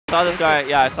saw this guy.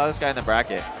 Yeah, I saw this guy in the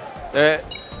bracket. There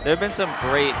have been some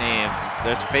great names.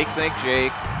 There's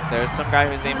FakeSnakeJake. There's some guy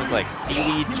whose name is like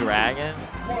Seaweed Dragon.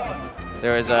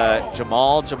 There is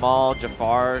Jafar,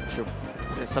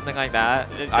 something like that.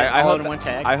 I hope in one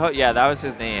tag. I hope. Yeah, that was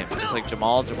his name. It's like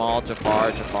Jafar.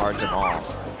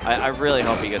 I really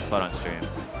hope he gets put on stream.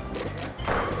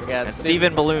 Yeah, and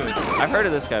StevenBalloons. I've heard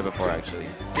of this guy before, actually.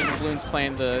 StevenBalloons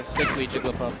playing the sickly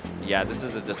Jigglypuff. Yeah, this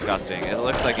is disgusting. It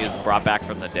looks like he's brought back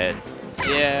from the dead.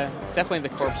 Yeah, it's definitely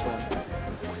the corpse one.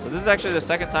 Well, this is actually the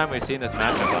second time we've seen this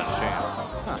matchup on stream.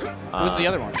 Huh. Who was the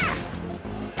other one?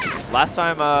 Last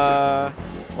time,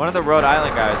 one of the Rhode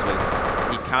Island guys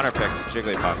he counterpicked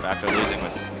Jigglypuff after losing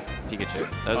with Pikachu.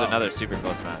 That was another super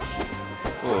close match.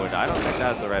 Ooh, I don't think that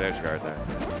was the right edge guard there.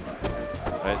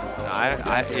 But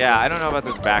I don't know about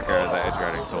this backer as an edge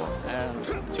guarding tool.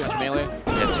 Too much melee?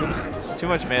 Yeah, too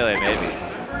much melee maybe.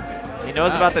 He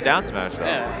knows about the down smash though.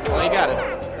 Yeah, well, he got it.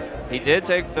 He did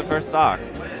take the first stock.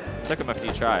 Took him a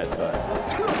few tries, but.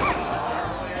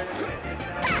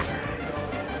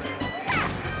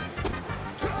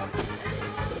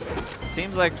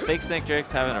 Seems like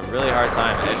FakeSnakeJake's having a really hard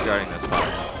time edge guarding this Puff.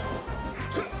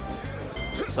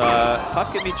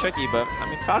 Puff can be tricky, but I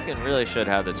mean Falcon really should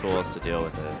have the tools to deal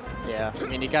with it. Yeah, I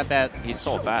mean he got that. He's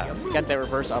so fast. He got that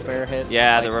reverse up air hit.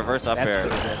 Yeah, like, the reverse up air.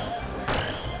 That's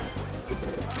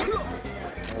really good.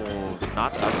 Oh,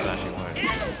 not the up smashing one.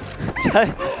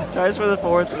 Tries for the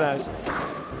forward smash.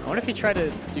 I wonder if he tried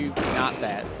to do not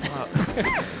that.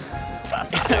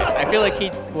 I feel like he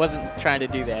wasn't trying to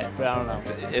do that, but I don't know.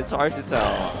 It's hard to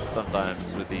tell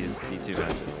sometimes with these D2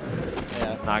 matches.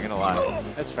 Yeah. Not gonna lie.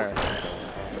 That's fair.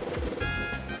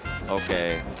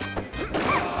 Okay.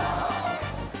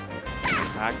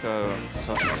 Back to,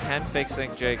 so can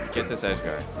FakeSnakeJake get this edge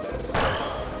guard?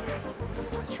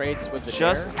 Trades with the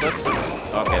just air? clips him.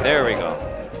 Okay, there we go.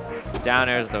 Down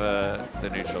airs the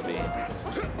neutral B.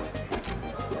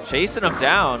 Chasing him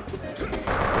down.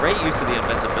 Great use of the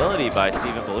invincibility by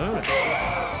StevenBalloons.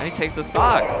 And he takes the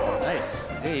stock. Nice.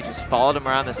 Yeah, he just followed him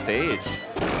around the stage.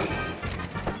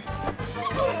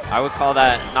 I would call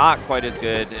that not quite as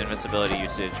good invincibility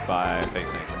usage by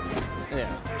FakeSnakeJake. Yeah.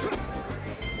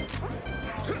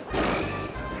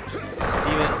 So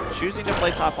Steven choosing to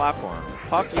play top platform.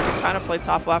 Puff, you can kind of play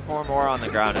top platform or on the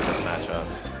ground in this matchup.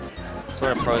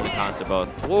 Sort of pros and cons to both.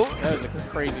 Whoa. That was a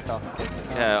crazy Falcon.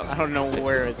 Yeah. I don't know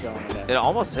where it's going with that. It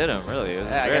almost hit him, really. It was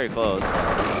very close.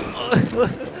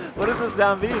 What is this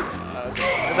down B?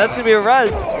 That's going to be a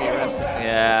rust.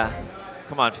 Yeah.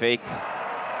 Come on, Fake.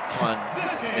 Come on,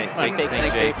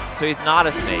 FakeSnakeJake. So he's not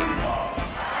a snake.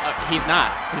 He's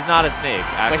not. He's not a snake,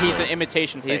 actually. But he's an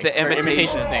imitation fake. He's an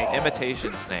imitation snake.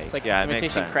 Imitation snake. It's like yeah,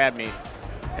 imitation crab meat.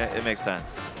 It makes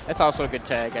sense. That's also a good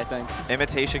tag, I think.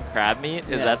 Imitation crab meat?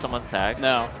 Is that someone's tag?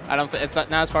 No, I don't. It's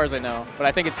not as far as I know. But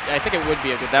I think it would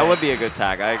be a good. That would be a good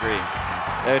tag. I agree.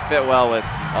 It would fit well with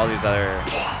all these other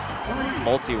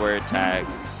multi-word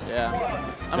tags. Yeah.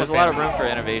 There's a lot of room for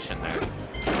innovation there.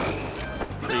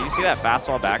 Did you see that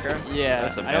fastball backer? Yeah.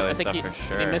 That's some melee stuff for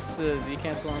sure. Did he miss the Z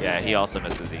cancel on Yeah, he also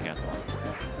missed the Z cancel.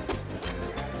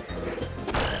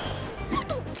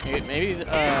 Maybe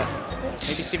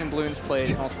StevenBalloons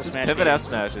plays multiple smash pivot games. F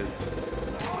smashes.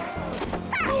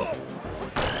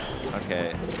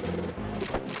 Okay.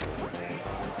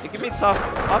 It can be tough.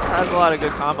 Puff has a lot of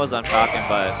good combos on Falcon,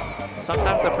 but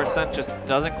sometimes the percent just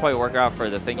doesn't quite work out for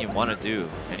the thing you want to do,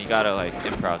 and you gotta like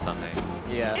improv something.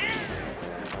 Yeah.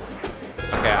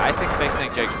 Okay, I think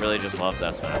FakeSnakeJake really just loves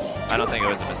F smash. I don't think it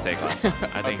was a mistake last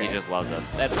time. I think he just loves F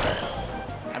smash. That's fair.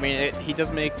 I mean, he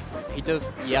does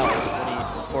yell when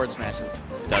he forward smashes.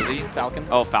 Does he? Falcon?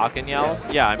 Oh, Falcon yells?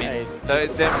 Yeah, I mean,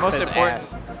 the most important.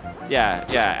 Ass. Yeah,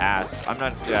 ass. I'm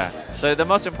not, yeah. So the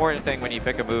most important thing when you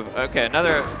pick a move, okay,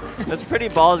 that's pretty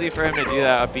ballsy for him to do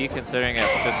that, a B, considering it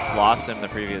just lost him the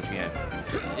previous game.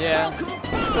 Yeah,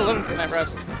 he's still living from that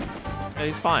rest. Yeah,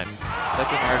 he's fine. That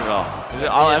didn't hurt at all.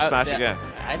 I'll F smash again.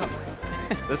 I don't.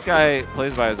 This guy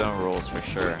plays by his own rules for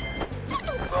sure.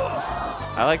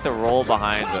 I like the roll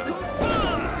behind him.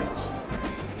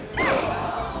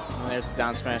 And there's the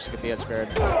down smash to get the edge guard.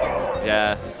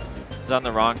 Yeah. He's on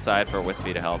the wrong side for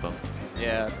Wispy to help him.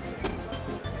 Yeah.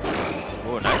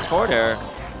 Ooh, nice forward air.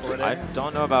 I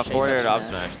don't know about forward air to up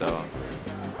smash, though.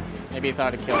 Maybe he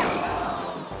thought it'd kill him.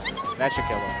 That should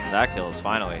kill him. That kills,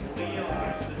 finally.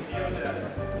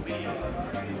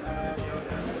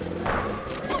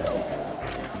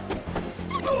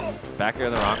 Back air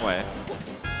the wrong way.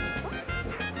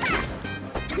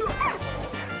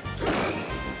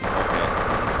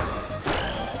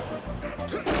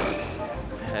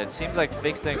 It seems like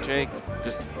FakeSnakeJake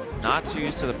just not too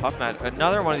used to the puff match.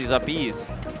 Another one of these up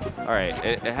Bs. All right,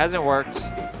 it hasn't worked.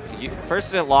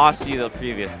 First it lost you the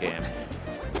previous game.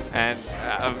 And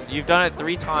you've done it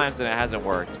 3 times and it hasn't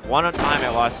worked. 1 time it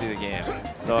lost you the game.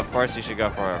 So of course you should go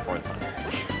for a 4th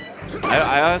time.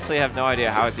 I honestly have no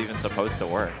idea how it's even supposed to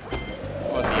work.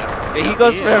 Well, he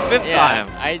goes for a 5th time.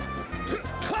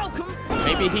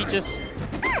 Maybe he just...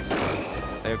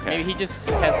 Okay. Maybe he just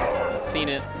has seen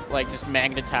it like just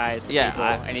magnetized to people,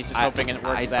 and he's just hoping it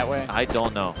works that way. I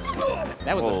don't know.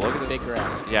 That was look a at big this.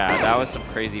 grab. Yeah, that was some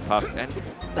crazy puff. And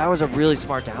that was a really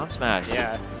smart down smash.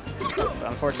 Yeah. But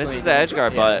unfortunately, this is the edge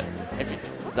guard, but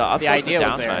the up tilt's the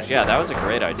down smash. Yeah, that was a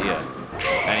great idea.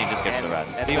 And he just gets the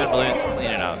rest. StevenBalloons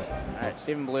clean it up. All right,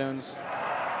 StevenBalloons.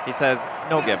 He says,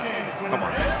 no gimmies. Come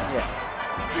on. Yeah.